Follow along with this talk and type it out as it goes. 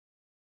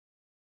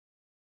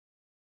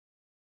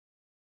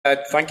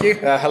Thank you.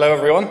 Hello,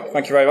 everyone.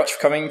 Thank you very much for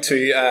coming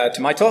to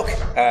my talk.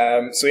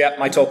 So yeah,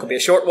 my talk will be a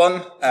short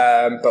one,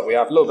 but we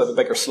have a little bit of a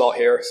bigger slot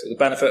here. So the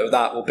benefit of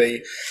that will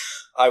be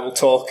I will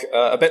talk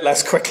a bit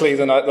less quickly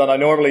than I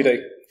normally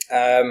do.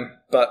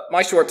 But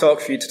my short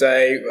talk for you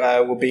today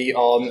will be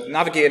on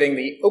navigating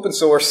the open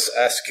source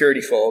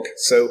security fog.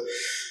 So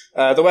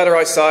the weather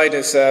outside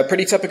is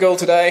pretty typical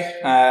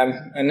today,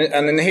 and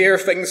in here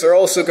things are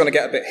also going to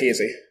get a bit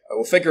hazy.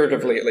 Well,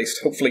 figuratively at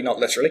least, hopefully not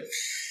literally.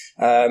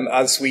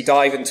 As we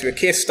dive into a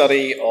case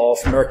study of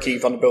murky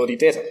vulnerability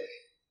data.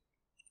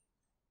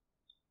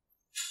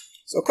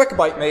 So a quick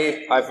about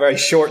me, I'm very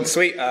short and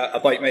sweet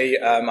about me.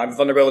 I'm a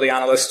vulnerability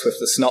analyst with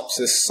the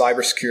Synopsys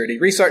Cybersecurity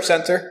Research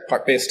Centre,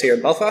 based here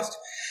in Belfast,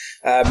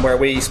 where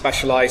we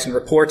specialise in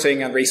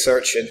reporting and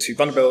research into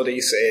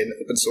vulnerabilities in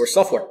open source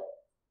software.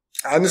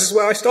 And this is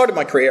where I started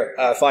my career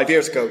 5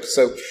 years ago.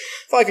 So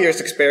 5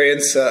 years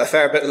experience, a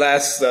fair bit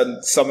less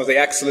than some of the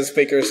excellent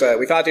speakers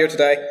we've had here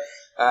today.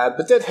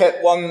 But did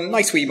hit one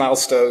nice wee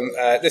milestone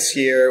this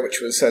year, which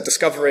was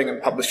discovering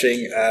and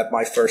publishing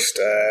my first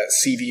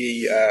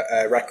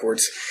CVE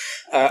records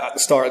at the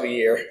start of the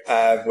year,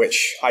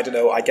 which, I don't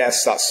know, I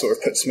guess that sort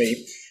of puts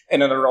me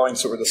in and around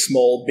sort of the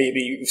small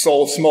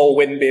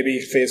win baby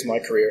phase of my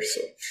career.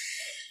 So,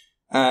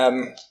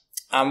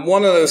 and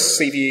one of those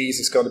CVEs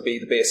is going to be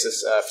the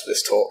basis for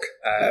this talk.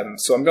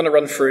 So I'm going to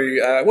run through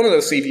one of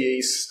those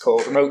CVEs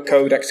called Remote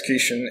Code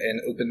Execution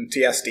in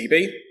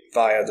OpenTSDB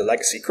via the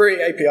Legacy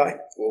Query API.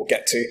 We'll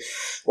get to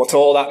what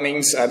all that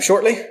means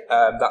shortly.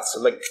 That's a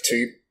link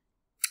to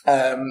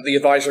the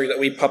advisory that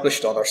we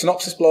published on our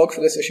Synopsys blog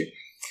for this issue.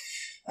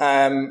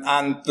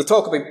 And the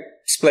talk will be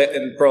split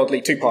in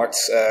broadly two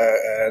parts.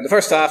 In the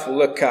first half, we'll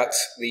look at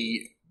the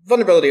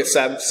vulnerability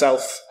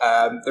itself.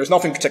 There's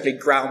nothing particularly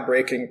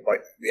groundbreaking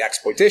about the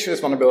exploitation of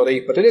this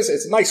vulnerability, but it's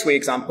a nice wee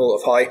example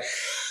of how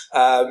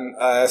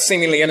a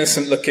seemingly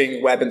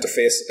innocent-looking web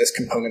interface that this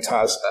component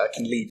has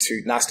can lead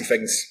to nasty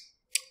things.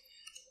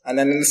 And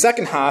then in the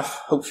second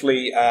half,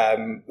 hopefully,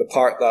 the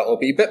part that will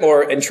be a bit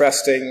more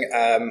interesting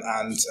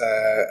and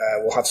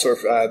we'll have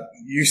sort of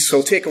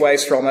useful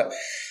takeaways from it.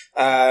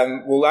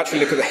 We'll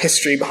actually look at the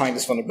history behind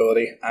this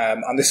vulnerability.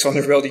 And this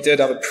vulnerability did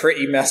have a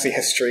pretty messy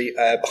history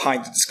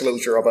behind the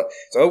disclosure of it.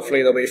 So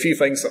hopefully there'll be a few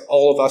things that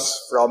all of us,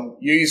 from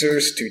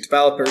users to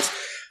developers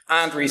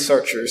and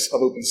researchers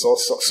of open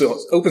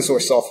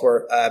source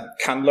software,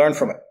 can learn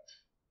from it.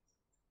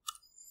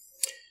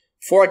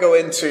 Before I go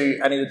into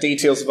any of the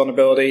details of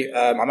vulnerability,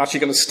 I'm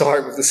actually going to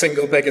start with the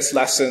single biggest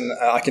lesson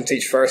I can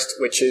teach first,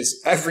 which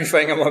is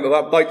everything I'm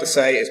about to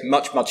say is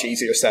much, much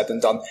easier said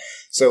than done.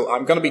 So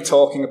I'm going to be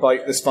talking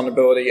about this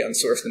vulnerability and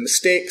sort of the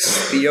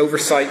mistakes, the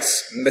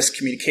oversights, and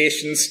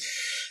miscommunications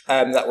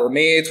that were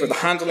made with the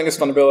handling of this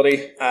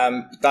vulnerability.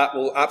 That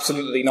will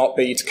absolutely not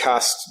be to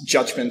cast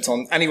judgment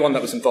on anyone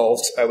that was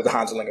involved with the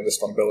handling of this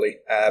vulnerability,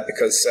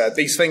 because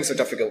these things are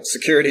difficult.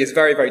 Security is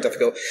very, very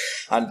difficult,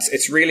 and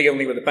it's really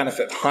only with the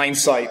benefit of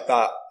hindsight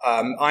that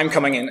I'm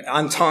coming in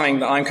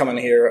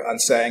here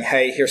and saying,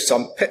 hey, here's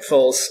some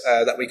pitfalls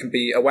that we can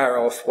be aware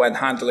of when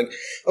handling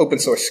open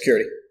source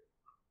security.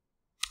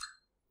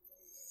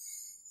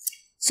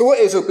 So what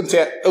is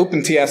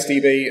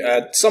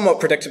OpenTSDB? Somewhat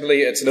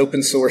predictably, it's an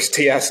open source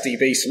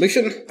TSDB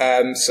solution.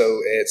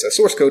 So it's a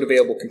source code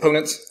available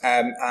component.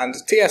 And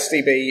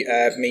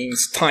TSDB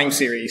means time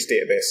series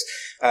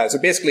database. So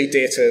basically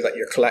data that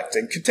you're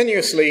collecting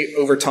continuously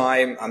over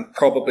time and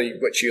probably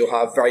which you'll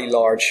have very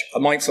large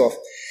amounts of.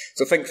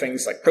 So think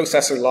things like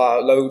processor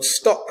loads,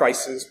 stock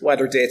prices,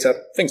 weather data,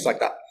 things like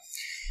that.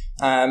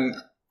 And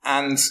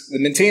the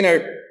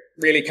maintainer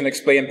really can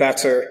explain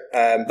better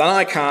than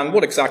I can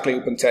what exactly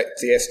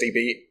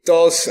OpenTSDB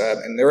does.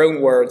 In their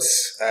own words,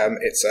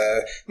 it's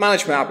a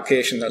management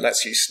application that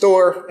lets you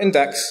store,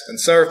 index,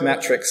 and serve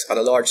metrics at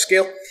a large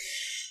scale,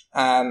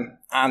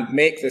 and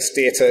make this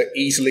data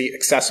easily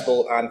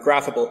accessible and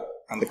graphable.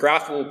 And the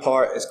graphable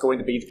part is going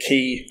to be the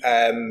key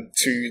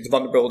to the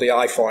vulnerability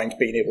I find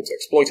being able to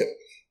exploit it.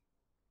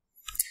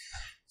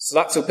 So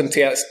that's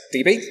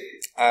OpenTSDB.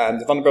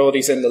 The vulnerability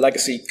is in the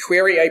Legacy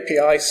Query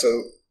API.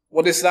 So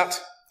what is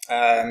that?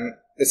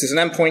 This is an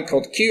endpoint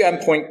called Q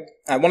endpoint,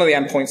 one of the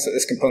endpoints that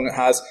this component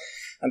has.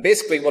 And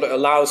basically what it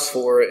allows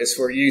for is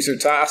for a user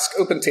to ask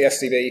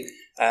OpenTSDB,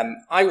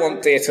 I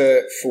want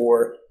data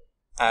for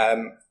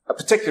a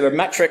particular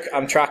metric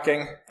I'm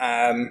tracking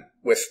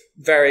with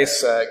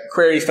various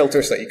query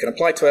filters that you can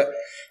apply to it.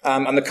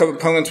 And the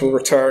component will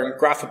return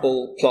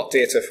graphable plot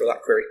data for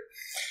that query.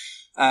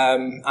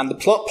 And the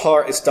plot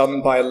part is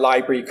done by a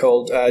library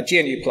called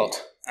GNUplot.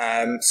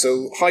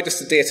 So how does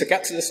the data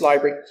get to this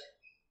library?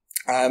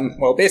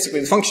 Well, basically,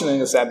 the function in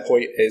this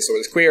endpoint is, or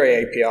this query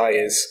API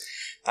is,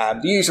 the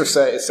user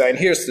is saying,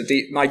 here's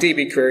my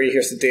DB query,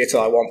 here's the data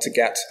I want to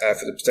get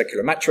for the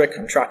particular metric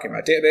I'm tracking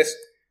my database.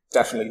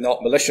 Definitely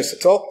not malicious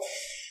at all.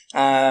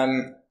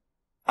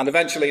 And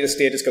eventually, this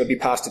data is going to be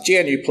passed to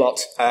GNUplot,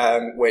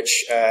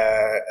 which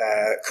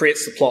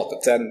creates the plot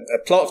that then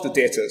a plot of the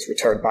data is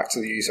returned back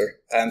to the user.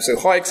 So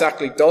how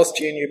exactly does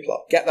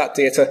GNUplot get that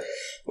data?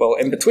 Well,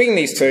 in between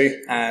these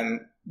two,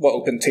 what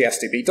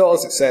OpenTSDB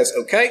does, it says,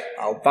 okay,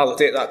 I'll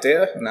validate that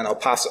data, and then I'll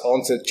pass it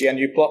on to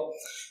GNUplot.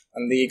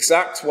 And the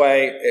exact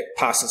way it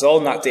passes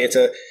on that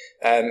data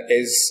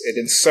is it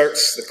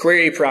inserts the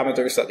query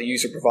parameters that the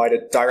user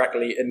provided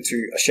directly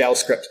into a shell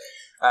script.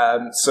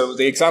 So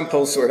the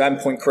example sort of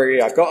endpoint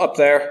query I've got up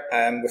there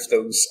with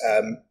those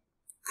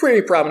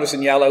query parameters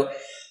in yellow,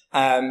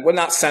 when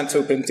that's sent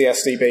to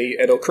OpenTSDB,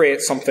 it'll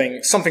create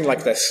something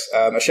like this,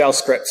 a shell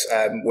script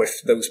with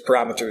those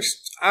parameters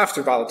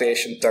after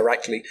validation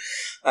directly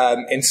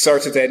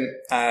inserted in,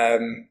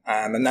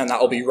 and then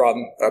that'll be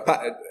run.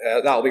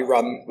 That'll be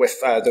run with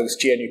those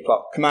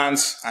GNUplot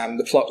commands, and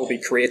the plot will be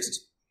created.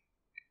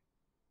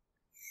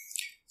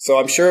 So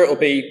I'm sure it'll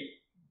be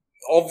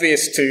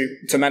obvious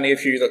to many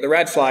of you that the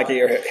red flag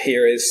here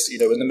is,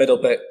 in the middle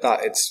bit,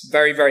 that it's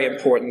very, very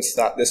important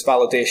that this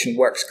validation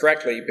works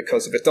correctly,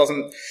 because if it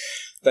doesn't,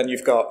 then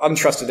you've got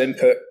untrusted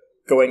input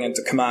going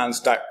into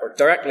commands that are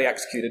directly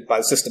executed by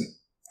the system.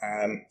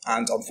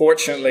 And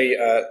unfortunately,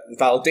 the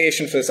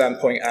validation for this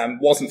endpoint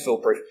wasn't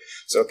foolproof.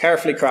 So a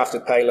carefully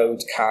crafted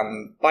payload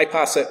can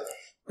bypass it,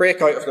 break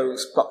out of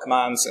those plot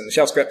commands in the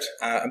shell script,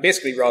 and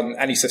basically run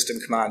any system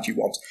command you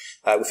want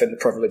within the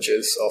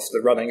privileges of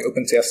the running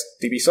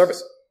OpenTSDB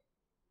service.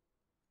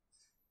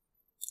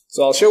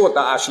 So I'll show what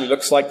that actually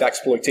looks like, the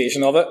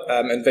exploitation of it,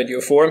 in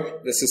video form.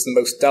 This is the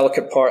most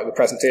delicate part of the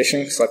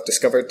presentation, because I've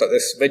discovered that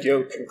this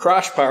video can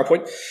crash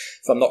PowerPoint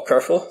if I'm not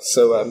careful.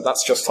 So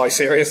that's just how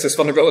serious this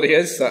vulnerability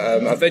is,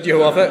 that a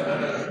video of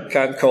it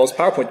can cause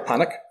PowerPoint to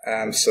panic.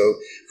 So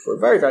if we're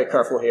very, very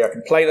careful here, I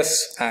can play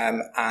this,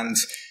 and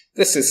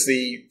this is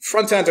the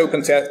front-end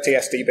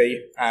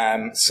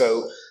OpenTSDB.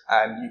 So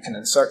you can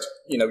insert,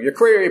 your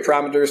query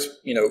parameters,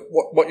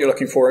 what you're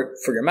looking for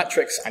your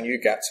metrics, and you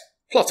get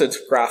plotted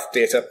graph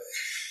data.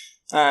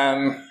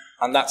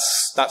 And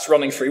that's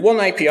running through one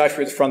API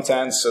through the front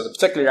end. So the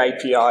particular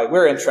API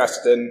we're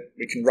interested in,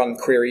 we can run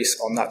queries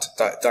on that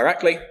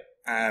directly.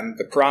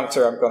 The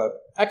parameter I'm going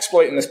to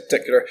exploit in this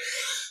particular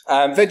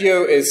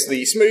video is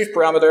the smooth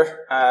parameter.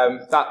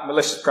 That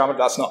malicious parameter,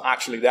 that's not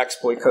actually the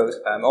exploit code.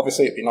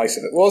 Obviously, it'd be nice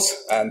if it was,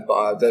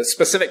 but the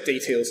specific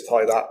details of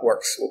how that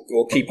works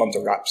we'll keep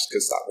under wraps,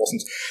 because that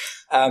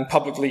wasn't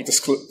publicly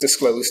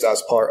disclosed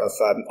as part of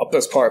our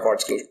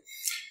disclosure.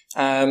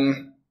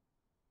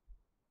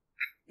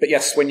 But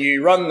yes, when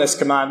you run this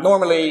command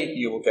normally,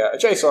 you will get a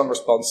JSON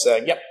response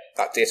saying, yep,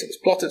 that data was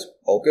plotted,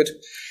 all good.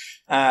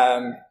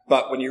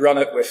 But when you run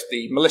it with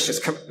the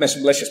malicious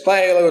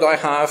payload I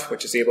have,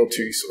 which is able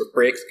to sort of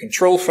break the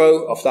control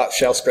flow of that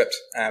shell script,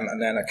 and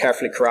then a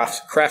carefully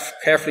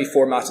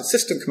formatted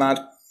system command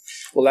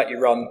will let you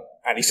run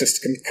any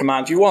system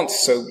command you want.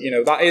 So,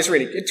 that is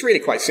it's really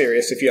quite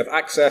serious. If you have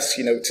access,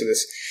 to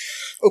this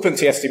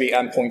OpenTSDB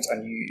endpoint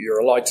and you're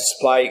allowed to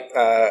supply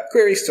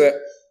queries to it,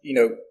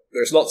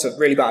 there's lots of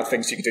really bad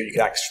things you can do. You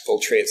can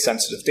exfiltrate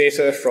sensitive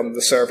data from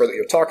the server that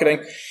you're targeting.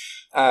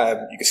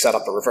 You could set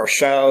up a reverse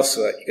shell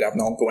so that you could have an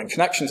ongoing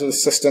connection to the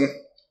system.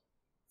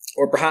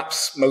 Or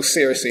perhaps, most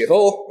seriously of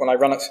all, when I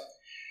run it,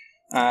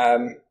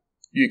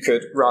 you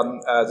could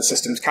run the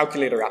system's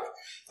calculator app,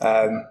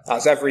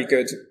 as every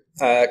good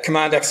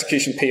command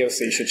execution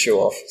POC should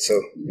show off.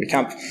 So we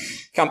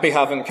can't be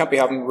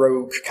having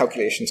rogue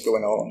calculations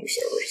going on your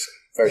servers.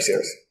 Very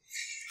serious.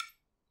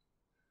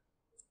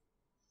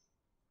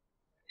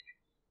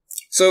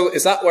 So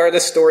is that where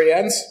this story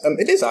ends?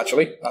 It is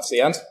actually. That's the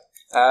end.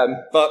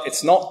 But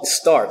it's not the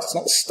start. It's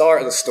not the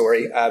start of the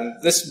story.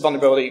 This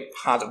vulnerability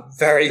had a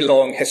very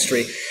long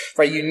history,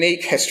 very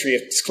unique history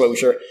of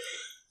disclosure.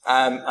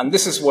 And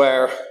this is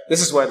where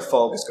the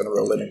fog is going to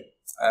roll in.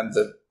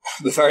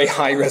 The very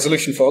high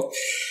resolution fog.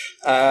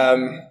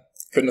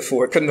 Couldn't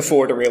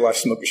afford a real life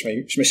smoke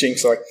machine,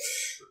 sorry.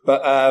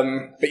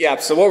 But yeah,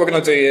 so what we're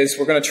going to do is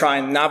we're going to try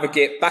and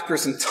navigate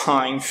backwards in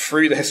time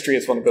through the history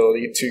of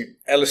vulnerability to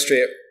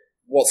illustrate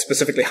what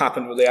specifically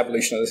happened with the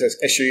evolution of this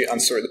issue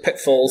and sort of the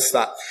pitfalls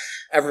that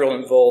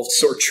everyone involved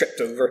sort of tripped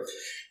over.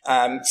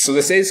 So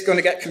this is going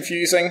to get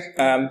confusing.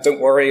 Don't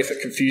worry if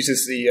it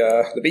confuses the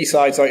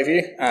BSides out of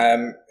you.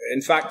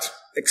 In fact,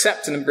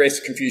 accept and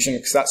embrace the confusion,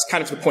 because that's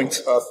kind of the point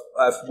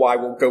of why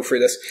we'll go through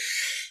this.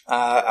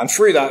 And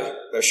through that,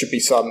 there should be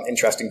some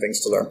interesting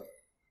things to learn.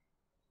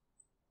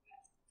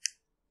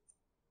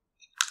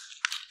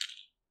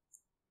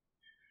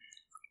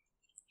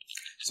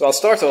 So I'll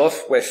start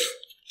off with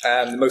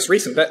the most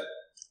recent bit,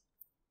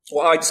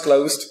 what I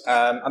disclosed.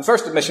 And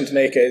first admission to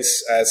make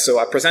is, so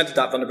I presented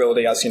that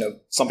vulnerability as,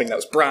 something that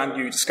was brand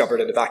new, discovered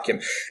in a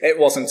vacuum. It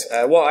wasn't.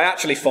 What I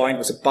actually found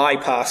was a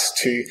bypass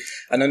to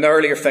an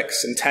earlier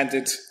fix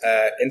intended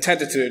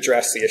to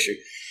address the issue.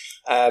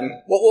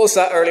 What was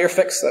that earlier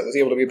fix that was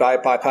able to be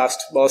bypassed?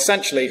 Well,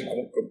 essentially, I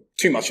won't go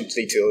too much into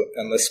detail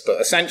on this,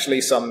 but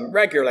essentially some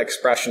regular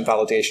expression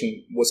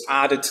validation was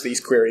added to these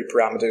query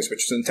parameters,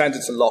 which was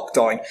intended to lock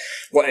down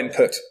what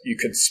input you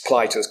could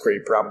supply to those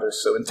query parameters.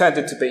 So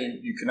intended to be,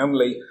 you can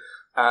only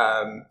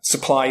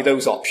supply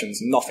those options,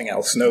 nothing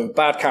else. No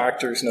bad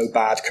characters, no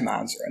bad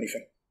commands or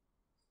anything.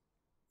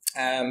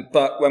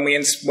 But when we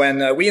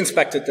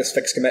inspected this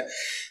fix commit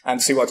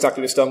and see what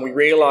exactly was done, we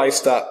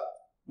realized that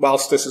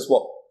whilst this is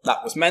what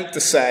that was meant to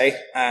say,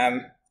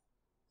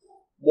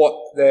 what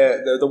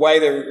the way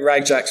the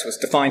regex was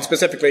defined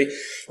specifically,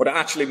 what it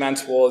actually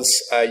meant was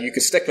you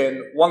could stick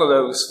in one of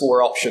those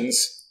 4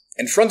 options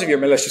in front of your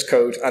malicious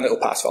code and it'll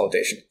pass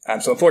validation.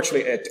 So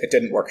unfortunately it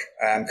didn't work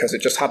because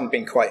it just hadn't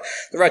been quite,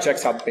 the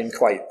regex hadn't been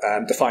quite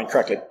defined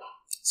correctly.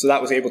 So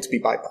that was able to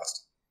be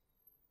bypassed.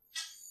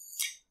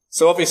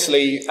 So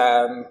obviously,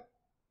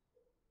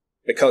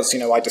 because,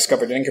 I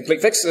discovered an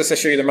incomplete fix to this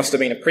issue, there must have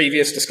been a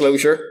previous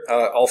disclosure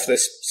of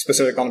this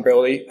specific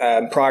vulnerability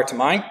prior to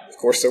mine. Of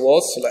course there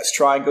was, so let's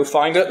try and go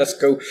find it. Let's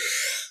go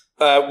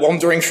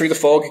wandering through the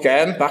fog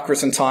again,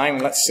 backwards in time,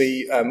 and let's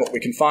see what we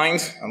can find.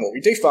 And what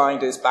we do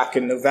find is back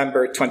in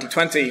November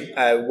 2020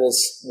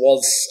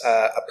 was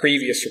a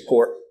previous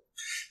report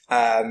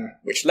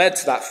which led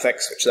to that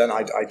fix, which then I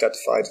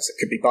identified as it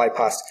could be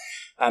bypassed.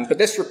 But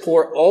this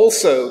report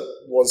also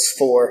was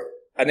for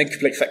an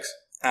incomplete fix.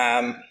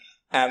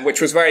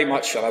 Which was very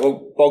much, and I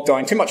won't bog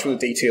down too much with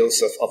the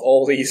details of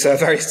all these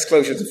various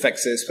disclosures and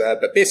fixes,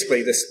 but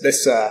basically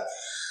this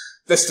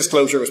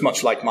disclosure was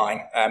much like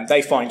mine.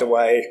 They found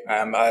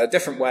a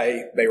different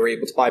way. They were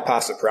able to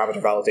bypass the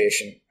parameter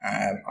validation,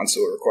 and so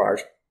it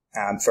required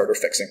further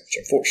fixing, which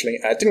unfortunately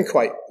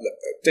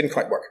didn't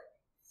quite work.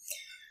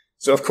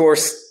 So of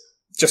course,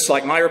 just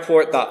like my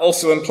report, that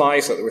also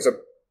implies that there was a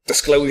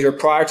disclosure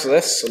prior to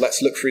this. So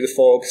let's look through the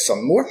fog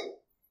some more.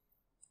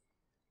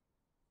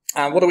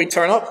 And what do we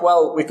turn up?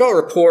 Well, we've got a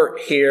report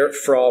here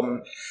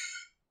from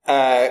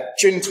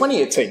June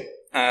 2018.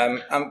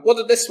 And what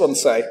did this one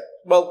say?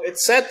 Well, it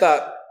said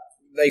that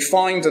they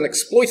found and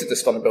exploited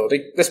this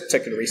vulnerability, this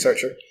particular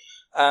researcher.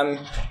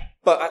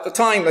 But at the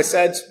time, they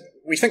said,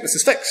 we think this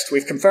is fixed.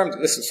 We've confirmed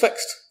that this is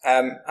fixed.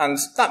 And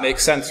that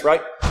makes sense,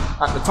 right?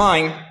 At the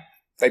time,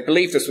 they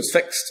believed this was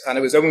fixed, and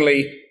it was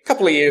only a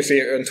couple of years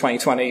later in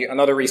 2020,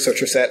 another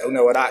researcher said, oh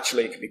no, it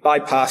actually can be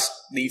bypassed,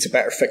 needs a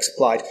better fix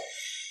applied.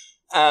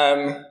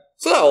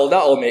 So that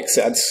all makes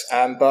sense.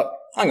 But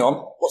hang on,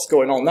 what's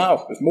going on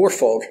now? There's more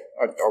fog.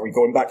 Are we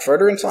going back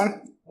further in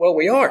time? Well,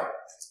 we are.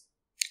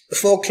 The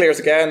fog clears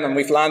again, and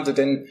we've landed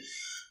in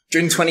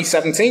June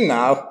 2017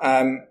 now.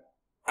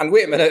 And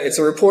wait a minute, it's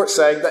a report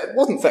saying that it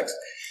wasn't fixed.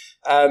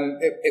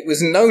 It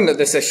was known that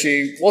this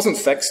issue wasn't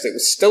fixed. It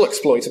was still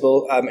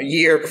exploitable a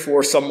year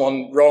before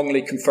someone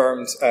wrongly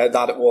confirmed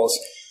that it was.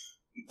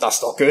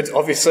 That's not good,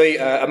 obviously.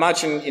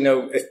 Imagine,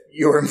 if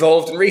you were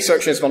involved in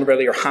researching this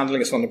vulnerability or handling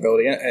this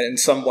vulnerability in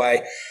some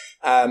way,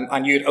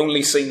 and you'd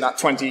only seen that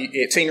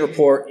 2018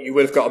 report, you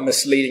would have got a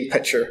misleading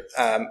picture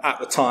at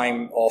the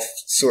time of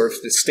sort of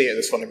the state of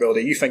this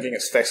vulnerability, you thinking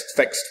it's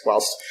fixed,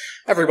 whilst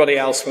everybody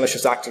else,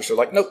 malicious actors, are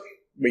like, nope,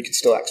 we can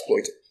still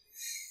exploit it.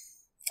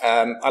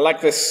 I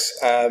like this.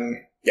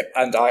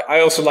 And I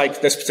also like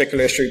this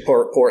particular issue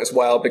report as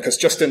well, because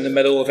just in the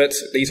middle of it,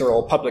 these are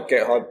all public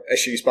GitHub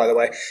issues, by the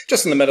way,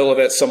 just in the middle of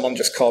it, someone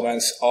just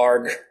comments,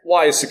 arg,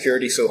 why is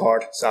security so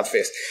hard? Sad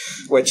face.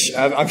 Which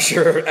I'm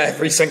sure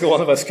every single one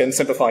of us can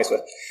sympathize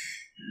with.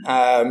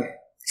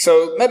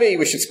 So maybe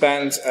we should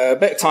spend a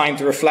bit of time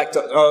to reflect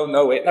on, oh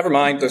no, wait, never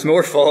mind, there's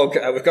more fog,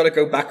 we've got to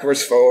go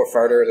backwards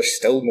further, there's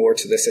still more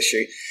to this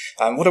issue.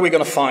 What are we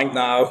going to find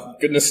now?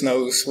 Goodness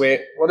knows.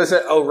 Wait, what is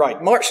it? Oh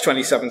right, March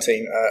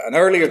 2017, an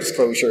earlier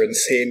disclosure in the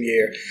same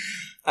year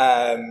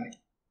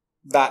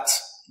that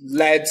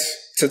led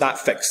to that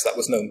fix that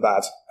was known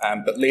bad,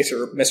 but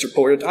later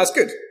misreported as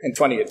good in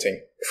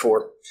 2018,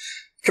 before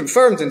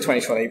confirmed in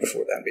 2020,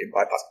 before then being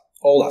bypassed.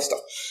 All that stuff.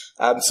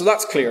 So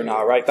that's clear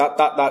now, right?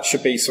 That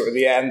should be sort of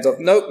the end of,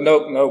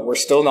 no, we're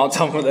still not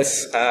done with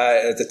this.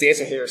 The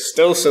data here is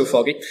still so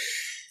foggy.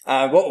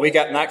 What will we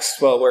get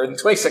next? Well, we're in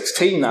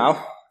 2016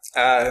 now,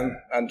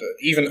 and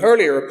even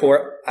earlier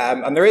report,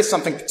 and there is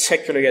something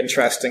particularly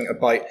interesting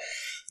about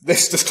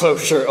this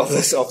disclosure of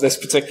this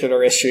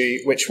particular issue,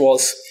 which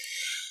was,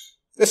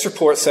 this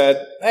report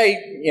said,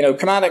 hey,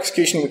 command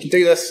execution, we can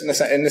do this in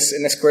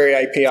this query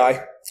API.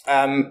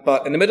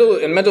 But in the middle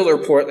of the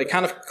report, they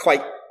kind of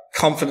quite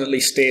confidently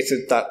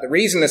stated that the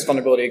reason this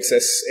vulnerability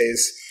exists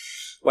is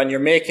when you're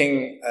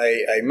making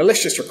a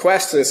malicious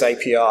request to this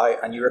API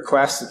and you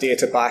request the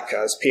data back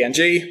as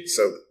PNG,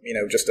 so,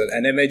 just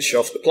an image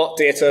of the plot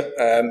data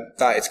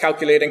that it's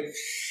calculating.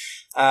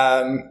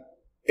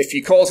 If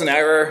you cause an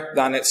error,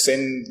 then it's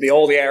in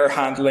all the error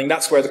handling.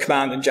 That's where the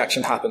command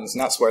injection happens,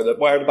 and that's where the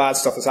bad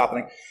stuff is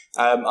happening.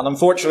 And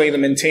unfortunately, the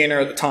maintainer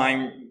at the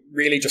time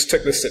really just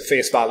took this at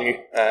face value,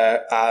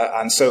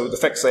 and so the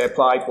fix they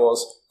applied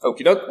was,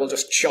 okie doke, we'll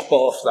just chop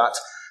off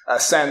that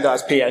send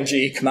as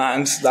PNG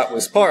command that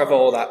was part of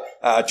all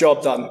that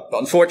job done.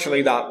 But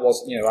unfortunately, that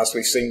was, as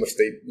we've seen with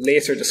the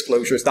later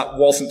disclosures, that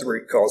wasn't the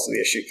root cause of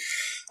the issue.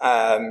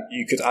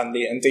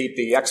 Indeed,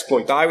 the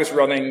exploit that I was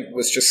running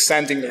was just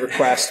sending the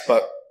request,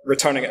 but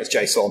returning it as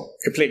JSON,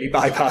 completely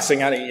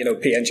bypassing any,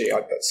 PNG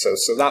output.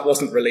 So that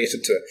wasn't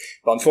related to it.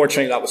 But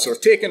unfortunately, that was sort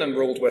of taken and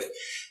rolled with.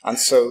 And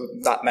so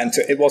that meant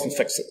it wasn't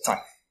fixed at the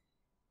time.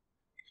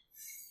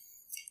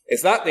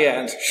 Is that the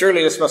end?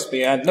 Surely this must be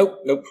the end. Nope,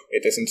 nope,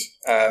 it isn't.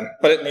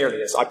 But it nearly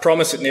is. I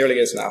promise it nearly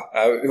is now.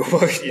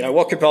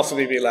 What could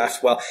possibly be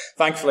left? Well,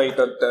 thankfully,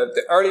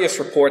 the earliest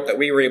report that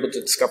we were able to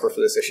discover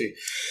for this issue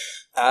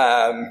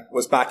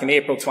was back in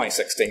April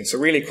 2016, so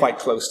really quite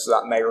close to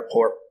that May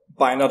report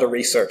by another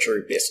researcher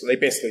who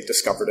basically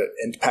discovered it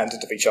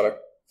independent of each other.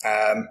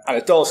 And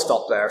it does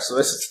stop there. So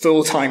this is the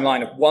full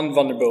timeline of one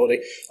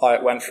vulnerability, how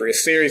it went through a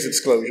series of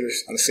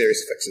disclosures and a series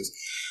of fixes.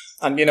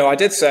 And, I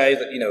did say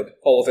that,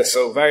 all of this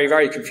so very,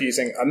 very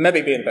confusing and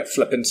maybe being a bit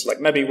flippant. Like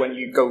maybe when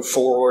you go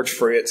forward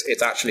through it,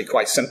 it's actually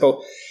quite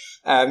simple.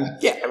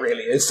 Yeah, it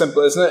really is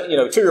simple, isn't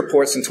it? 2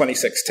 reports in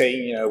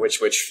 2016,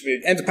 which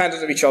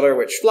independent of each other,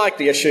 which flagged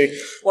the issue.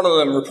 One of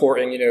them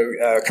reporting,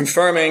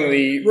 confirming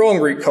the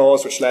wrong root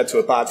cause, which led to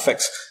a bad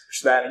fix,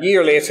 which then a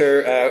year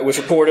later, was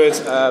reported,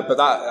 but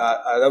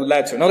that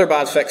led to another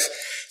bad fix.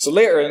 So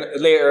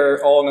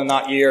later on in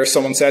that year,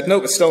 someone said,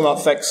 nope, it's still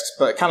not fixed,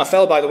 but it kind of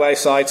fell by the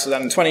wayside. So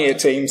then in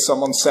 2018,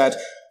 someone said,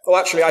 oh,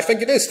 actually, I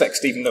think it is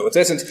fixed, even though it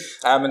isn't.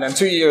 And then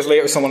 2 years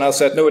later, someone else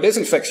said, no, it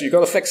isn't fixed. You've got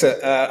to fix it.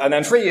 And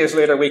then 3 years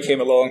later, we came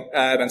along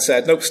and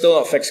said, nope, still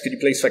not fixed. Could you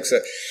please fix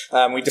it?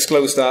 We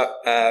disclosed that,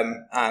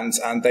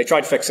 and they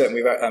tried to fix it,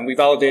 and we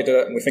validated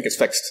it, and we think it's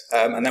fixed.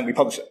 And then we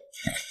published it.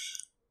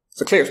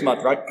 So clear as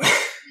mud, right?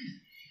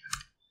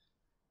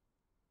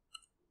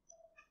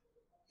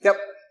 Yep.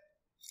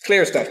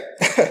 Clear as day.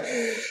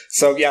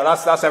 So yeah,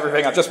 that's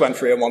everything. I just went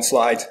through in one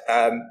slide.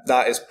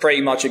 That is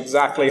pretty much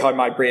exactly how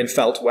my brain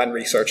felt when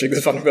researching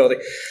this vulnerability.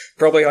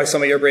 Probably how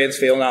some of your brains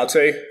feel now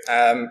too.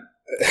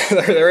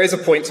 There is a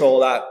point to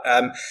all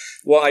that.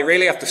 What I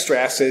really have to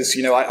stress is,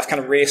 I've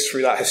kind of raced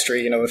through that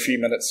history, in a few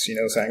minutes,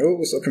 saying, oh,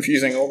 it's so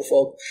confusing, all the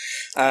fog.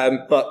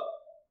 But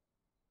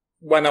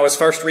when I was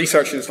first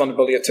researching this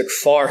vulnerability, it took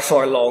far,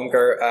 far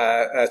longer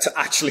to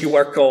actually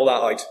work all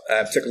that out.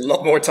 It took a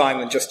lot more time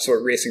than just sort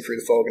of racing through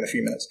the fog in a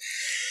few minutes.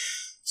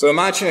 So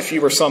imagine if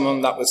you were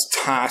someone that was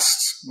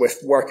tasked with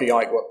working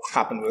out what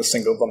happened with a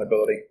single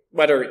vulnerability,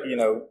 whether,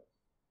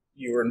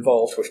 you were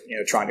involved with,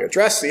 trying to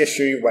address the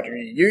issue, whether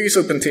you use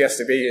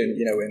OpenTSDB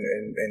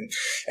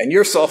in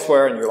your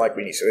software and you're like,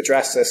 we need to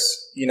address this,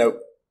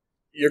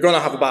 you're going to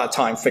have a bad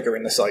time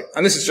figuring this out.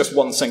 And this is just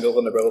one single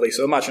vulnerability.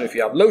 So imagine if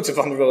you have loads of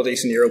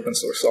vulnerabilities in your open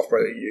source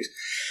software that you use.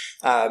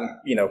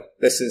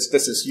 This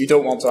is, you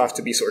don't want to have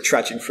to be sort of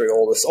trudging through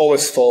all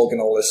this fog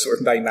and all this sort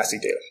of very messy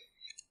data.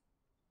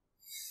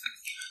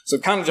 So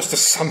kind of just to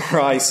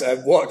summarize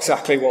what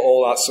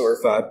all that sort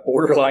of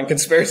borderline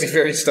conspiracy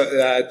theory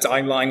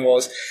timeline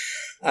was.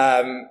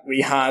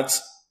 We had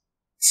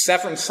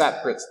 7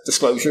 separate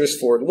disclosures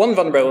for one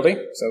vulnerability.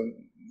 So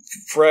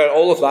for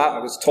all of that, I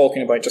was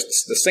talking about just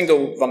the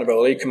single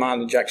vulnerability,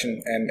 command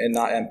injection in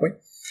that endpoint.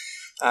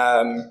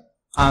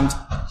 And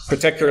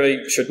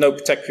particularly, should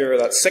note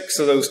that 6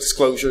 of those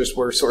disclosures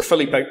were sort of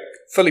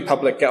fully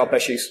public GitHub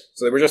issues.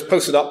 So they were just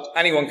posted up.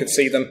 Anyone could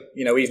see them,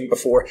 even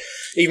before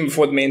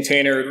the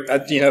maintainer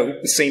had,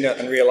 seen it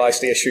and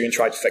realized the issue and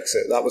tried to fix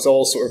it. That was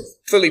all sort of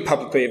fully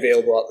publicly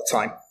available at the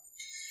time.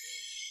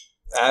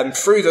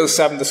 Through those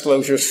 7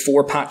 disclosures,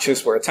 4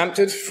 patches were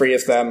attempted. 3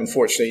 of them,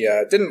 unfortunately,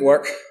 didn't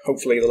work.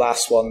 Hopefully the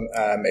last one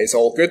is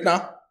all good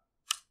now.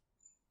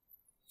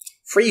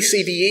 3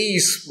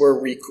 CVEs were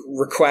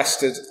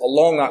requested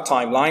along that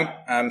timeline.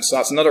 So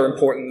that's another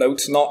important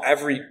note. Not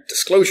every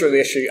disclosure of the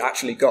issue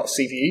actually got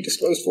CVE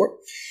disclosed for.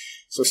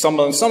 So some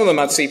of them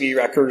had CVE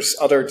records.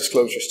 Other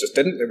disclosures just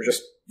didn't. They were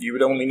just, you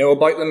would only know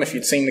about them if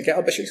you'd seen the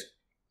GitHub issues.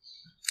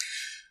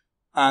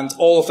 And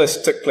all of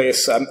this took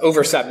place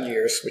over 7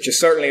 years, which is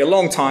certainly a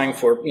long time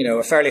for,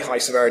 a fairly high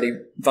severity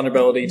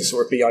vulnerability to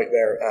sort of be out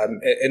there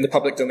in the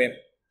public domain.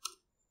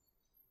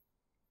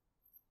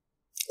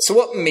 So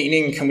what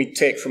meaning can we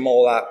take from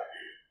all that?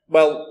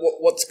 Well,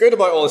 what's good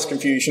about all this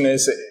confusion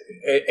is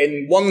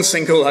in one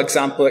single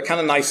example, it kind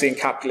of nicely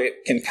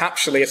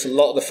encapsulates a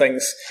lot of the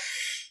things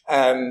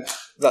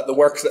that the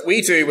work that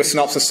we do with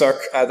Synopsys Cyr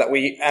that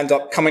we end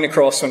up coming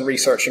across when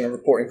researching and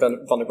reporting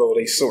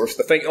vulnerabilities, sort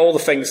of all the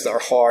things that are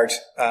hard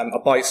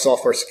about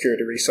software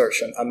security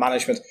research and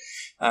management.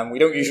 We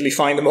don't usually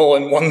find them all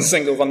in one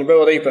single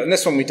vulnerability, but in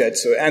this one we did,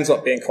 so it ends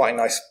up being quite a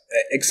nice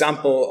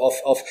example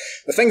of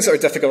the things that are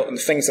difficult and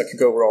the things that could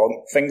go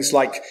wrong. Things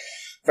like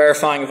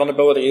verifying a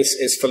vulnerability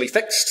is fully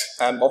fixed.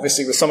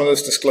 Obviously, with some of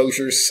those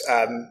disclosures,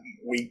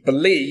 we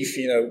believe,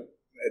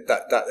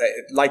 that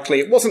likely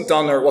it wasn't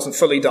done or it wasn't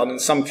fully done in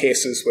some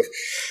cases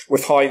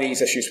with how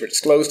these issues were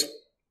disclosed.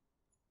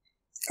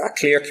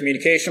 Clear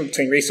communication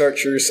between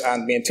researchers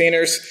and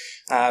maintainers.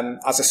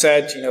 As I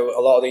said,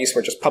 a lot of these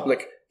were just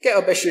public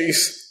GitHub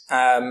issues,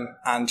 and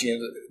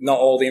not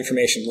all the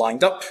information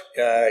lined up.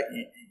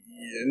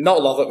 Not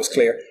a lot of it was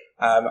clear.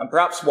 And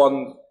perhaps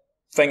one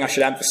thing I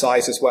should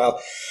emphasize as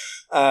well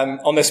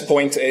on this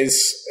point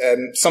is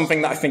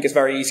something that I think is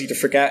very easy to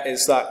forget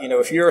is that,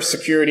 if you're a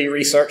security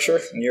researcher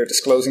and you're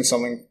disclosing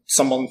something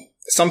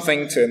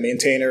to a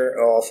maintainer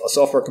of a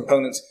software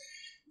component,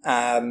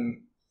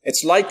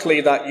 it's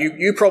likely that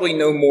you probably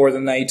know more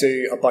than they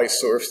do about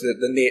sort of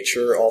the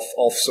nature of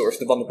sort of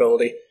the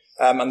vulnerability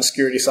and the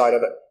security side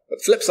of it. But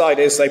the flip side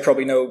is they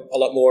probably know a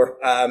lot more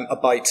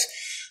about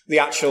the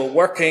actual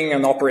working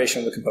and operation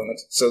of the component.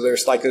 So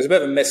there's a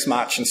bit of a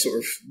mismatch in sort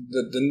of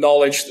the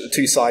knowledge that the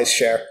two sides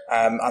share.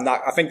 And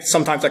that, I think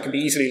sometimes that can be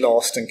easily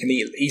lost and can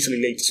easily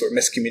lead to sort of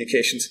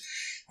miscommunications,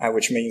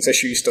 which means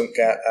issues don't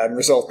get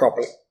resolved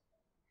properly.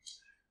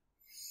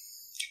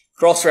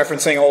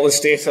 Cross-referencing all this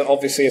data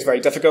obviously is very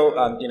difficult,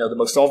 and the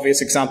most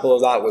obvious example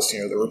of that was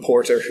the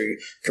reporter who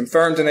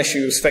confirmed an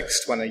issue was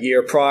fixed when a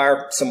year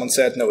prior someone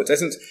said no, it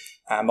isn't.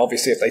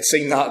 Obviously, if they'd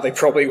seen that, they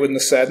probably wouldn't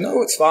have said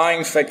no, it's fine.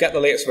 If I get the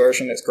latest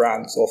version, it's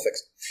grand, it's all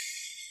fixed.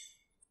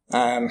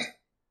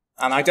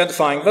 And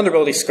identifying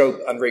vulnerability scope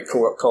and root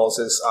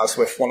causes, as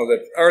with one of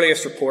the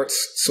earliest reports,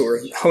 sort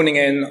of honing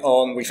in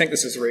on we think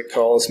this is a root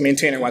cause.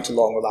 Maintainer went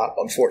along with that,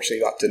 but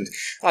unfortunately,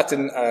 that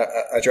didn't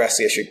address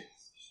the issue.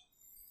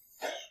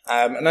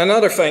 And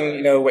another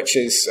thing, which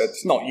is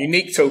not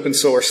unique to open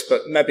source,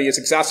 but maybe is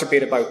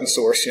exacerbated by open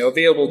source,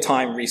 available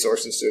time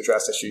resources to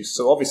address issues.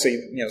 So obviously,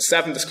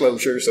 7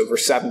 disclosures over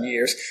 7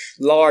 years,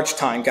 large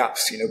time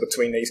gaps,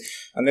 between these.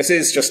 And this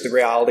is just the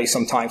reality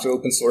sometimes with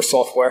open source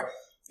software.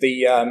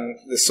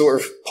 The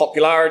sort of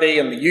popularity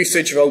and the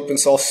usage of open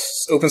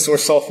source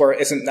software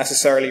isn't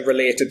necessarily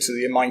related to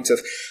the amount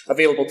of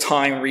available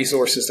time and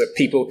resources that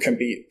people can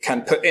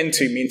put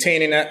into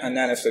maintaining it, and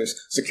then if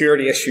there's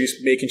security issues,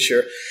 making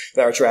sure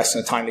they're addressed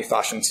in a timely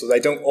fashion. So they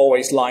don't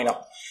always line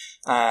up.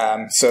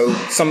 So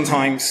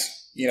sometimes,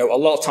 a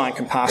lot of time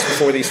can pass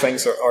before these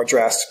things are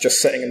addressed, just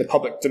sitting in the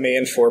public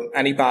domain for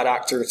any bad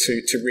actor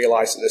to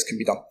realize that this can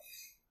be done.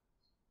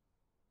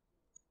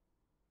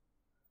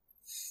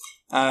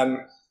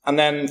 And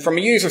then from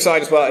a user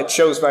side as well, it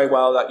shows very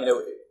well that,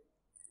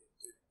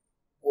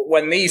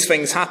 when these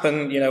things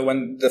happen,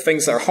 when the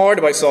things that are hard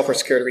about software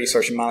security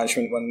research and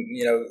management, when,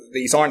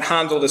 these aren't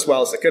handled as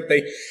well as they could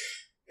be,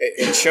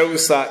 it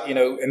shows that,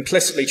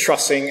 implicitly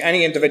trusting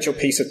any individual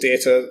piece of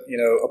data,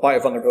 about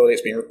a vulnerability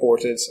that's been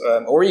reported,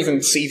 or even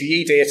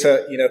CVE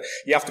data,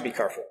 you have to be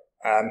careful.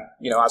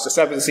 As I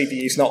said with the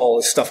CVEs, not all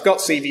this stuff got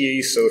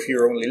CVEs, so if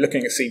you're only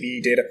looking at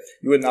CVE data,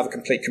 you wouldn't have a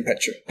complete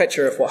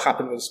picture of what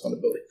happened with this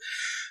vulnerability.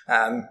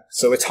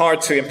 So it's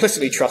hard to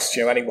implicitly trust,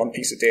 any one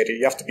piece of data.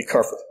 You have to be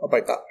careful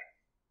about that.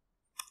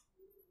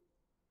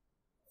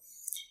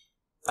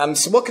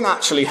 So what can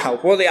actually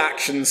help? What are the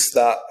actions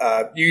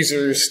that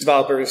users,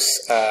 developers,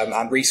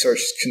 and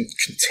researchers can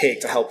take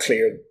to help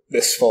clear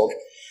this fog?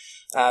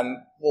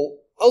 Well,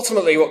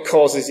 ultimately, what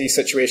causes these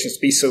situations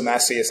to be so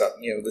messy is that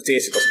the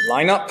data doesn't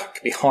line up. It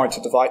can be hard to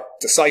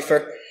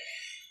decipher.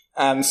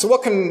 So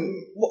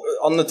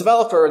on the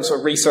developer and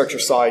sort of researcher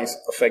side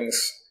of things,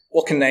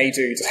 what can they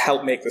do to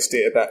help make this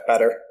data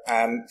better?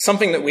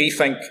 Something that we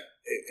think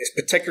is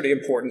particularly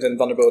important in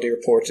vulnerability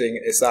reporting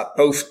is that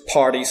both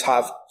parties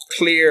have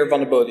clear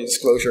vulnerability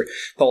disclosure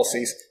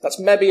policies. That's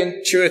maybe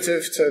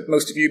intuitive to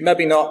most of you,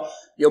 maybe not.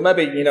 You'll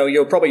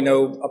probably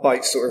know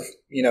about sort of,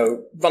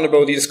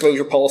 vulnerability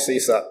disclosure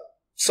policies that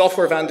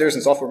software vendors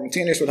and software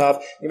maintainers would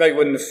have. You maybe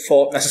wouldn't have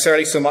thought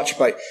necessarily so much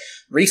about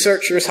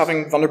researchers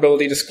having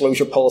vulnerability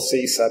disclosure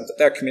policies that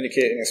they're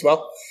communicating as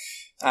well.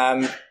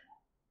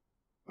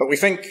 But we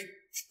think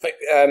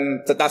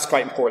that that's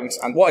quite important.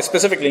 And what I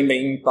specifically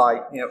mean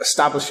by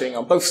establishing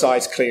on both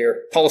sides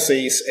clear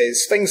policies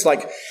is things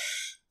like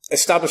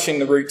establishing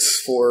the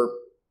routes for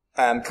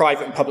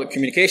private and public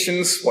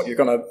communications, what you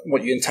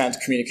intend to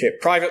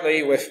communicate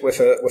privately with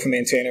a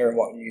maintainer, and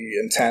what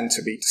you intend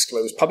to be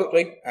disclosed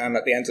publicly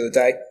at the end of the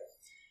day.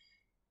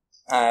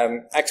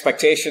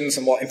 Expectations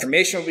and what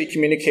information will be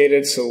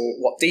communicated, so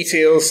what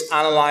details,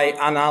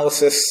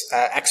 analysis,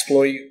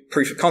 exploit,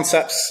 proof of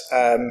concepts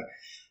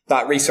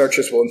that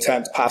researchers will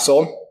intend to pass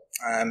on,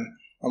 and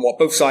what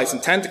both sides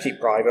intend to keep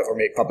private or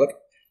make public.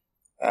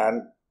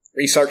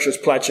 Researchers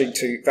pledging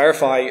to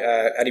verify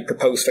any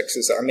proposed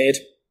fixes that are made.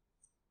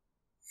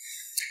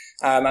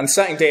 And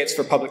setting dates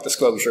for public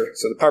disclosure.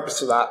 So the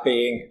purpose of that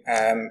being,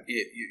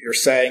 you're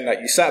saying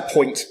that you set a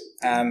point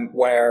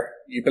where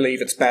you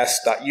believe it's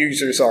best that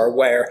users are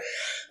aware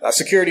that a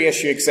security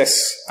issue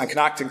exists and can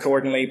act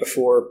accordingly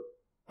before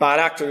bad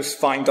actors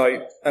find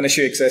out an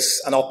issue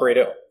exists and operate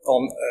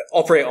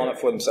on it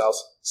for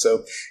themselves.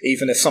 So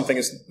even if something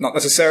has not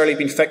necessarily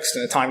been fixed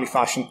in a timely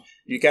fashion,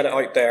 you get it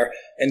out there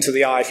into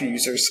the eye of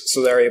users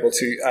so they're able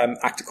to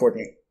act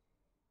accordingly.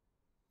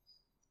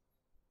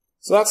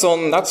 So that's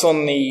on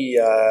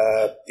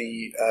the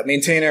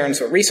maintainer and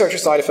sort of researcher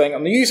side of things.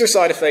 On the user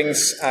side of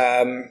things,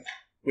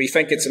 we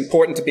think it's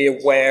important to be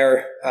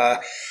aware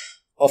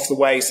of the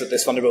ways that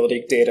this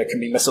vulnerability data can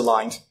be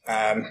misaligned,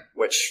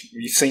 which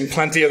we've seen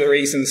plenty of the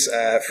reasons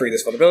through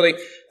this vulnerability.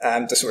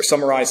 To sort of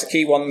summarize the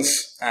key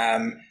ones,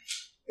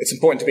 it's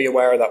important to be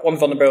aware that one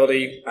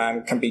vulnerability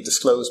can be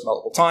disclosed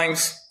multiple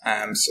times.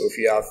 So if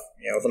you have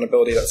a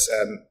vulnerability that's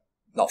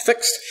not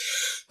fixed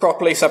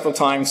properly several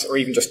times, or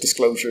even just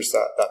disclosures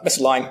that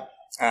misalign,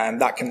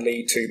 that can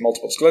lead to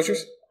multiple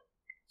disclosures.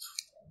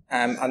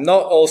 And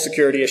not all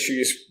security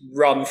issues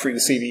run through the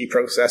CVE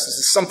process. This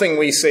is something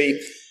we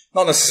see,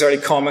 not necessarily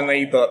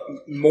commonly, but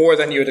more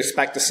than you would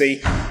expect to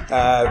see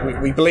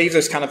We believe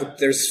there's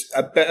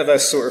a bit of a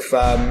sort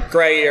of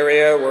grey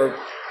area where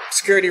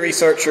security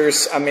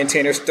researchers and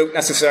maintainers don't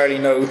necessarily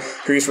know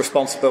whose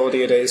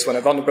responsibility it is when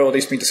a vulnerability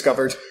has been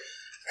discovered,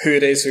 who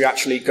it is who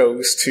actually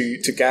goes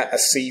to get a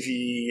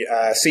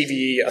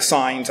CVE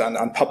assigned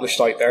and published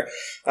out there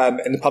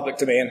in the public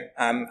domain.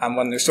 And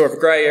when there's sort of a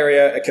grey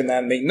area, it can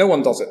then mean no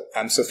one does it.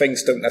 So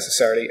things don't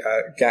necessarily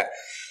get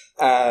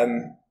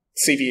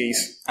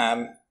CVEs.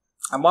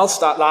 And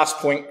whilst that last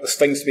point, there's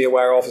things to be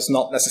aware of, is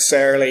not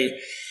necessarily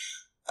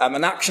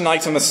an action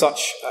item as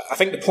such, I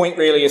think the point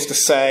really is to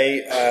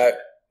say,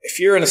 if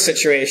you're in a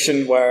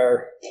situation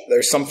where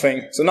there's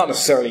something, so not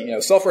necessarily,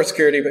 software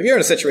security, but if you're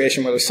in a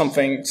situation where there's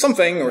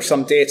something or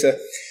some data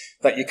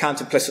that you can't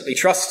implicitly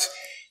trust,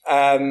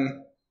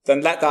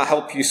 then let that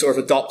help you sort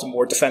of adopt a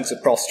more defensive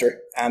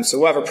posture. So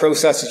whatever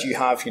processes you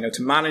have,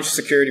 to manage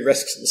security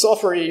risks in the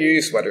software you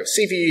use, whether it's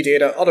CVE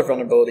data, other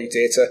vulnerability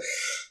data,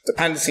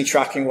 dependency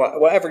tracking,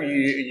 whatever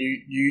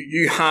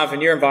you have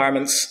in your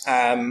environments,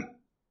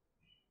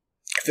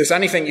 if there's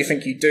anything you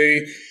think you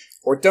do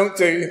or don't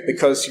do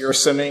because you're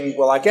assuming,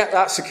 well, I get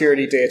that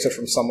security data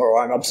from somewhere,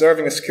 or I'm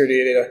observing the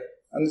security data,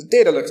 and the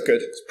data looks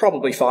good, it's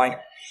probably fine,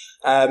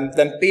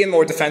 then being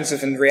more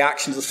defensive in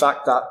reaction to the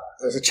fact that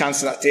there's a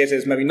chance that data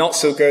is maybe not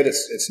so good,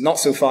 it's not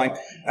so fine,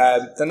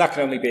 then that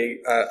can only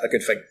be a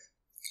good thing.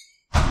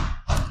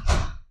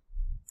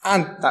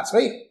 And that's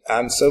me.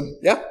 So,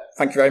 yeah,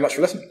 thank you very much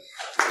for listening.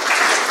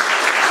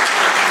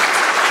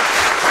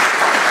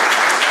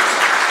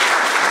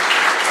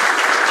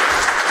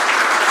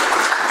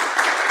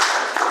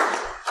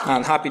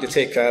 And happy to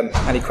take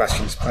any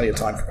questions, plenty of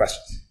time for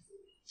questions.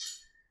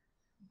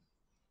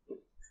 I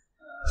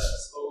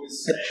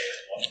suppose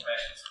one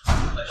question is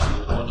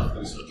one of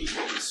those sort of the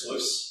open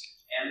source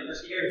end of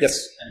it here.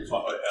 Yes. And you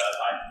talk about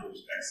high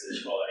prospects that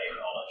is already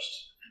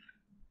acknowledged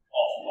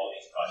often all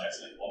these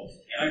projects in one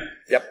container.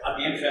 Yep. I'd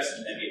be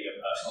interested in maybe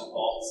your personal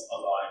thoughts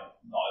around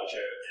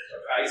larger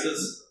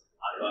enterprises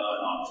and whether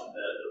or not the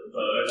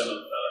burden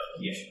of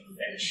verification of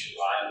which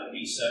lie on the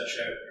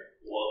researcher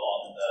or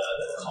on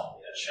the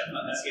company that's shipping.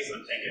 In this case,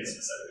 I'm thinking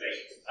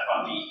specifically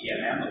about the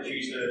EMM that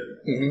used to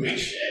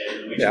reach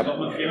the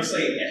government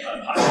previously. It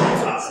had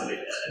passed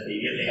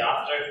immediately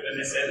after when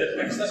they said they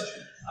fixed it.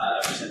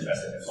 I'm just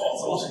interested in your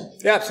thoughts on it.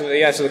 Yeah, absolutely.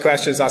 Yeah, so the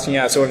question is asking,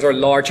 so if there are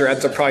larger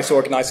enterprise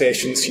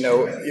organizations,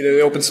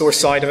 the open source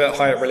side of it,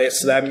 how it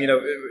relates to them,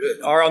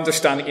 our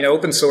understanding,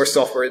 open source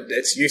software,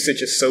 its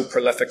usage is so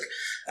prolific.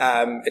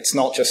 It's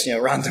not just,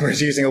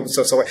 randomers using open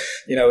source software.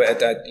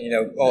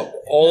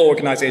 All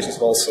organizations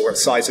of all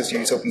sorts, sizes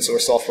use open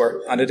source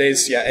software. And it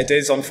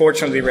is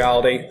unfortunately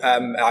reality.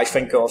 I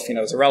think of,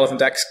 as a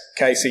relevant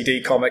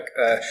XKCD comic,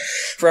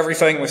 for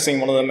everything. We've seen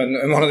one of them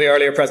in one of the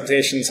earlier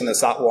presentations, and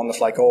it's that one with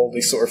like all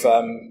these sort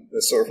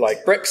of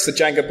like bricks, the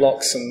Jenga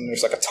blocks, and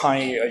there's like a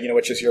tiny,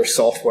 which is your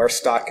software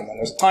stack, and then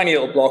there's a tiny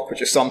little block,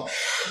 which is some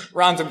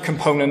random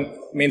component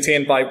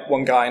maintained by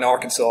one guy in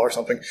Arkansas or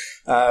something.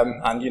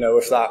 And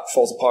if that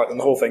falls apart, then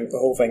the whole thing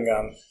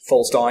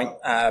falls down.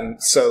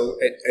 So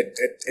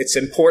it's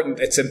important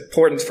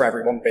for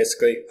everyone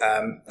basically,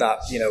 that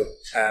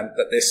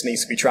this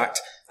needs to be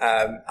tracked.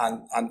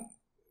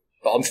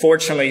 But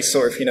unfortunately,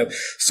 so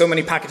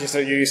many packages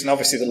are used, and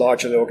obviously the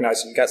larger the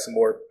organization gets, the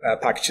more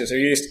packages are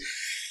used.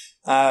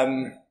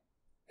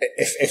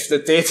 If the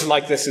data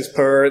like this is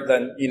poor,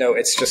 then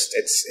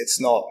it's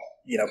not.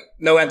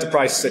 No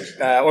enterprise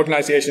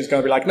organization is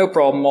going to be like, no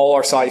problem, all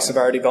our size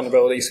severity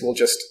vulnerabilities, we'll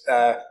just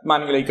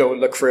manually go and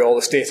look through all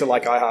this data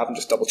like I have and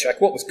just double check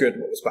what was good,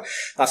 what was bad.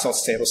 That's not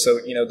sustainable. So,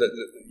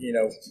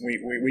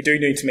 we do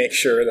need to make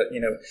sure that,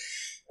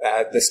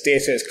 this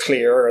data is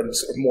clear and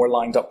sort of more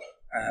lined up,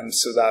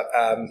 so that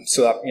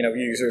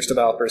users,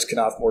 developers can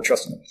have more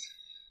trust in it.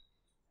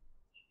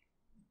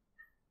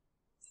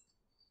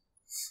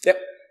 Yep.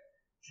 Do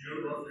you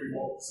know roughly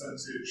what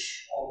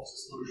percentage of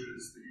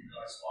disclosures that you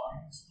guys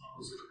find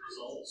was a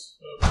result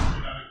of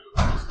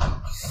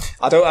inadequate?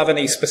 I don't have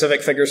any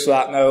specific figures for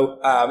that, no.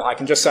 I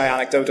can just say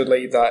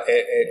anecdotally that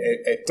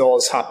it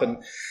does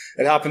happen.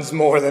 It happens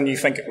more than you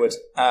think it would. So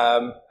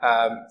I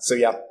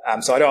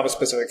don't have a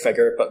specific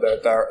figure, but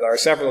there are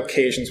several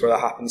occasions where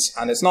that happens,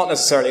 and it's not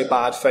necessarily a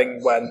bad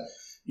thing when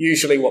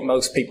usually what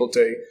most people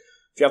do,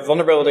 if you have a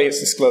vulnerability, it's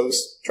disclosed,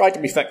 tried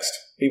to be fixed,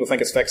 people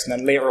think it's fixed, and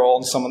then later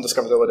on someone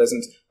discovers, oh, it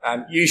isn't.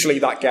 Usually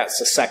that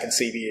gets a second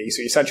CVE.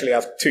 So you essentially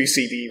have two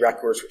CVE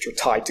records which are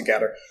tied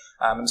together.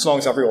 And as long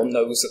as everyone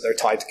knows that they're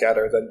tied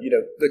together, then,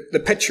 the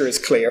picture is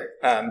clear.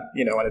 And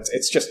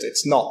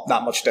it's not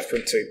that much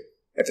different to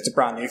if it's a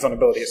brand new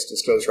vulnerability, it's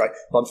disclosed, right?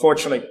 But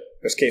unfortunately,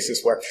 there's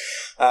cases where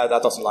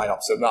that doesn't line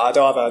up. So no, I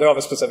don't have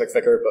a specific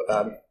figure,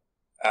 but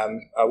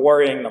a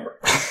worrying number.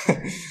 If you were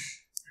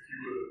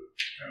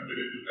kind of an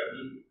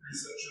independent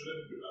researcher,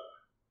 then would that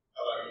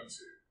allow you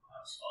to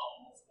perhaps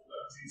file multiple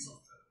entities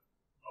of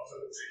not a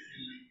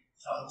particularly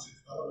talented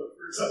developer,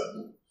 for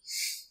example?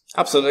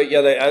 Absolutely,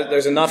 yeah.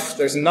 There's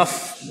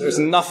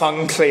enough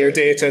unclear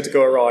data to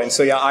go around.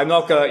 So yeah, I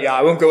won't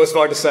go as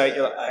far to say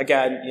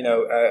again.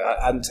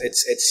 And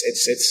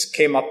it's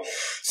came up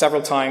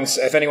several times.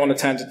 If anyone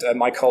attended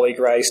my colleague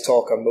Ray's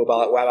talk on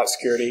mobile web app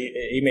security,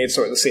 he made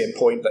sort of the same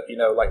point that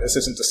this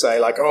isn't to say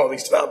like, oh,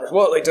 these developers,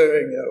 what are they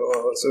doing?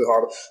 Oh, it's so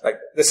horrible. Like,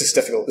 this is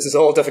difficult. This is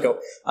all difficult.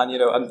 And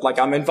and like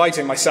I'm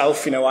inviting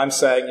myself. I'm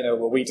saying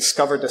well, we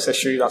discovered this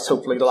issue. That's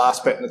hopefully the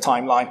last bit in the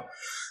timeline.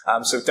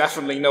 So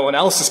definitely no one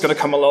else is going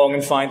to come along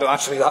and find,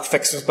 actually that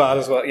fix is bad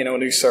as well, a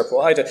new SERP.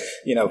 Well,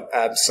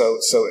 so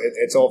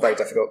it's all very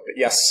difficult. But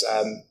yes,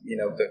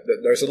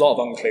 there's a lot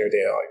of unclear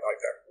data out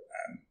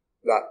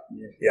there that,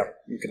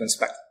 you can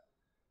inspect.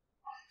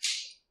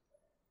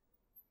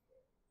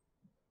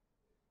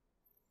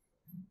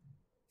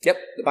 Yep,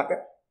 the back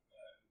there.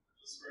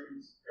 Just how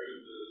the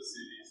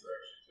CVs are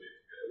actually tied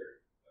together.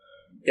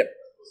 Yep.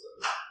 I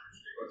suppose I was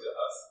originally going to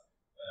ask,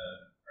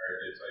 are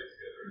they tied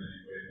together in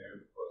any way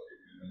now?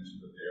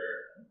 Mentioned that they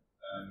are.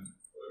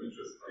 But I'm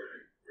interested in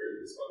where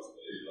the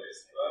responsibility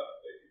lies for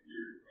that. Like, if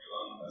you're going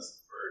along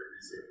as for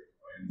research and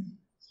find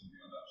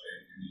something on that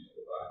chain, you need to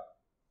go back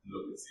and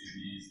look at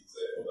CVs and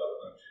say, oh, that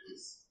one actually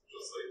was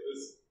just like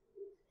this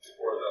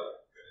before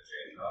that kind of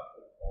change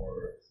happened,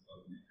 or is it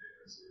not the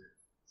maintainers?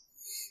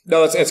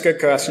 No, it's a good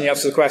question. Yeah,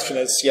 so the question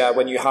is,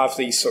 when you have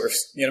these sort of,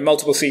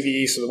 multiple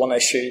CVEs for the one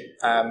issue,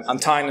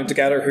 and tying them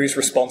together, whose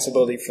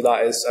responsibility for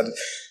that is? And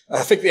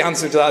I think the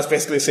answer to that is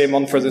basically the same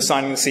one for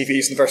assigning the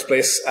CVEs in the first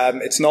place.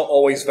 It's not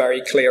always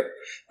very clear.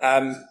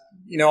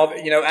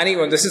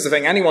 Anyone, this is the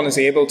thing, anyone is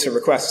able to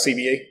request a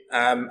CVE,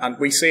 and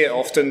we see it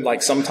often,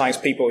 like sometimes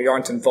people who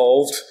aren't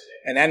involved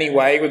in any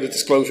way with the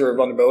disclosure of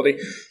vulnerability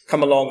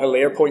come along at a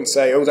later point and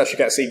say, oh, that should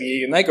get a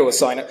CVE, and they go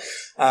assign it.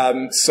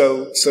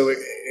 So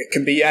it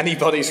can be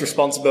anybody's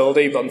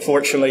responsibility, but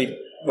unfortunately,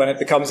 when it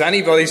becomes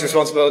anybody's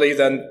responsibility,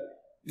 then,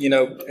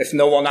 if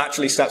no one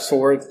actually steps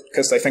forward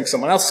because they think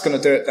someone else is going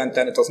to do it,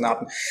 then it doesn't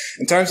happen.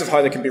 In terms of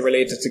how they can be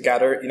related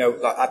together,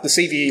 at the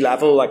CVE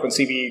level, like when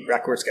CVE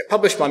records get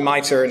published by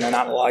MITRE and then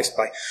analysed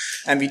by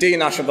MVD,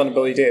 National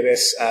Vulnerability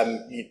Database,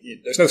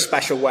 there's no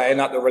special way in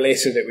that they're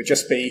related. It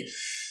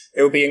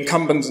would be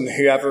incumbent on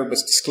whoever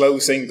was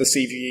disclosing the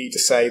CVE to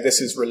say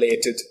this is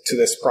related to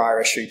this prior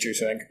issue due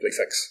to an incomplete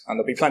fix. And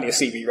there'll be plenty of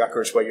CVE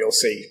records where you'll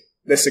see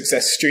this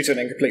exists due to an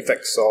incomplete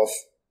fix of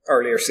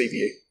earlier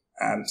CVE.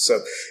 So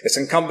it's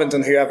incumbent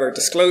on whoever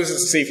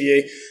discloses the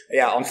CVE.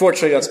 Yeah,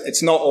 unfortunately,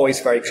 it's not always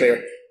very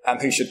clear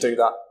who should do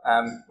that.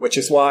 Which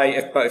is why,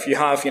 if you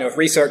have, if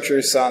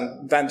researchers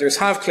and vendors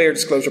have clear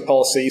disclosure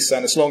policies,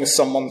 then as long as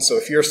so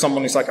if you're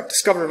someone who's like, I've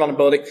discovered a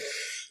vulnerability,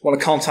 want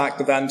to contact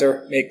the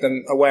vendor, make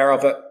them aware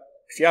of it.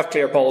 If you have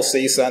clear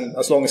policies, then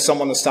as long as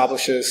someone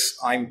establishes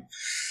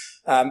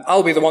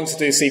I'll be the one to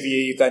do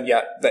CVE, then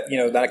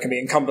that it can be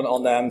incumbent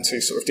on them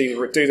to sort of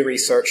do the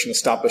research and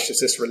establish is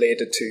this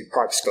related to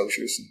prior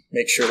disclosures and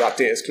make sure that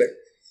data is clear.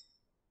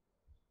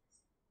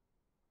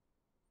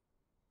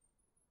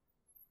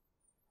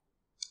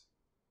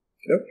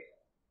 Nope.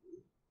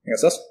 I think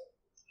that's us.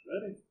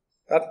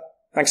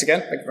 Thanks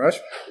again. Thank you very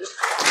much.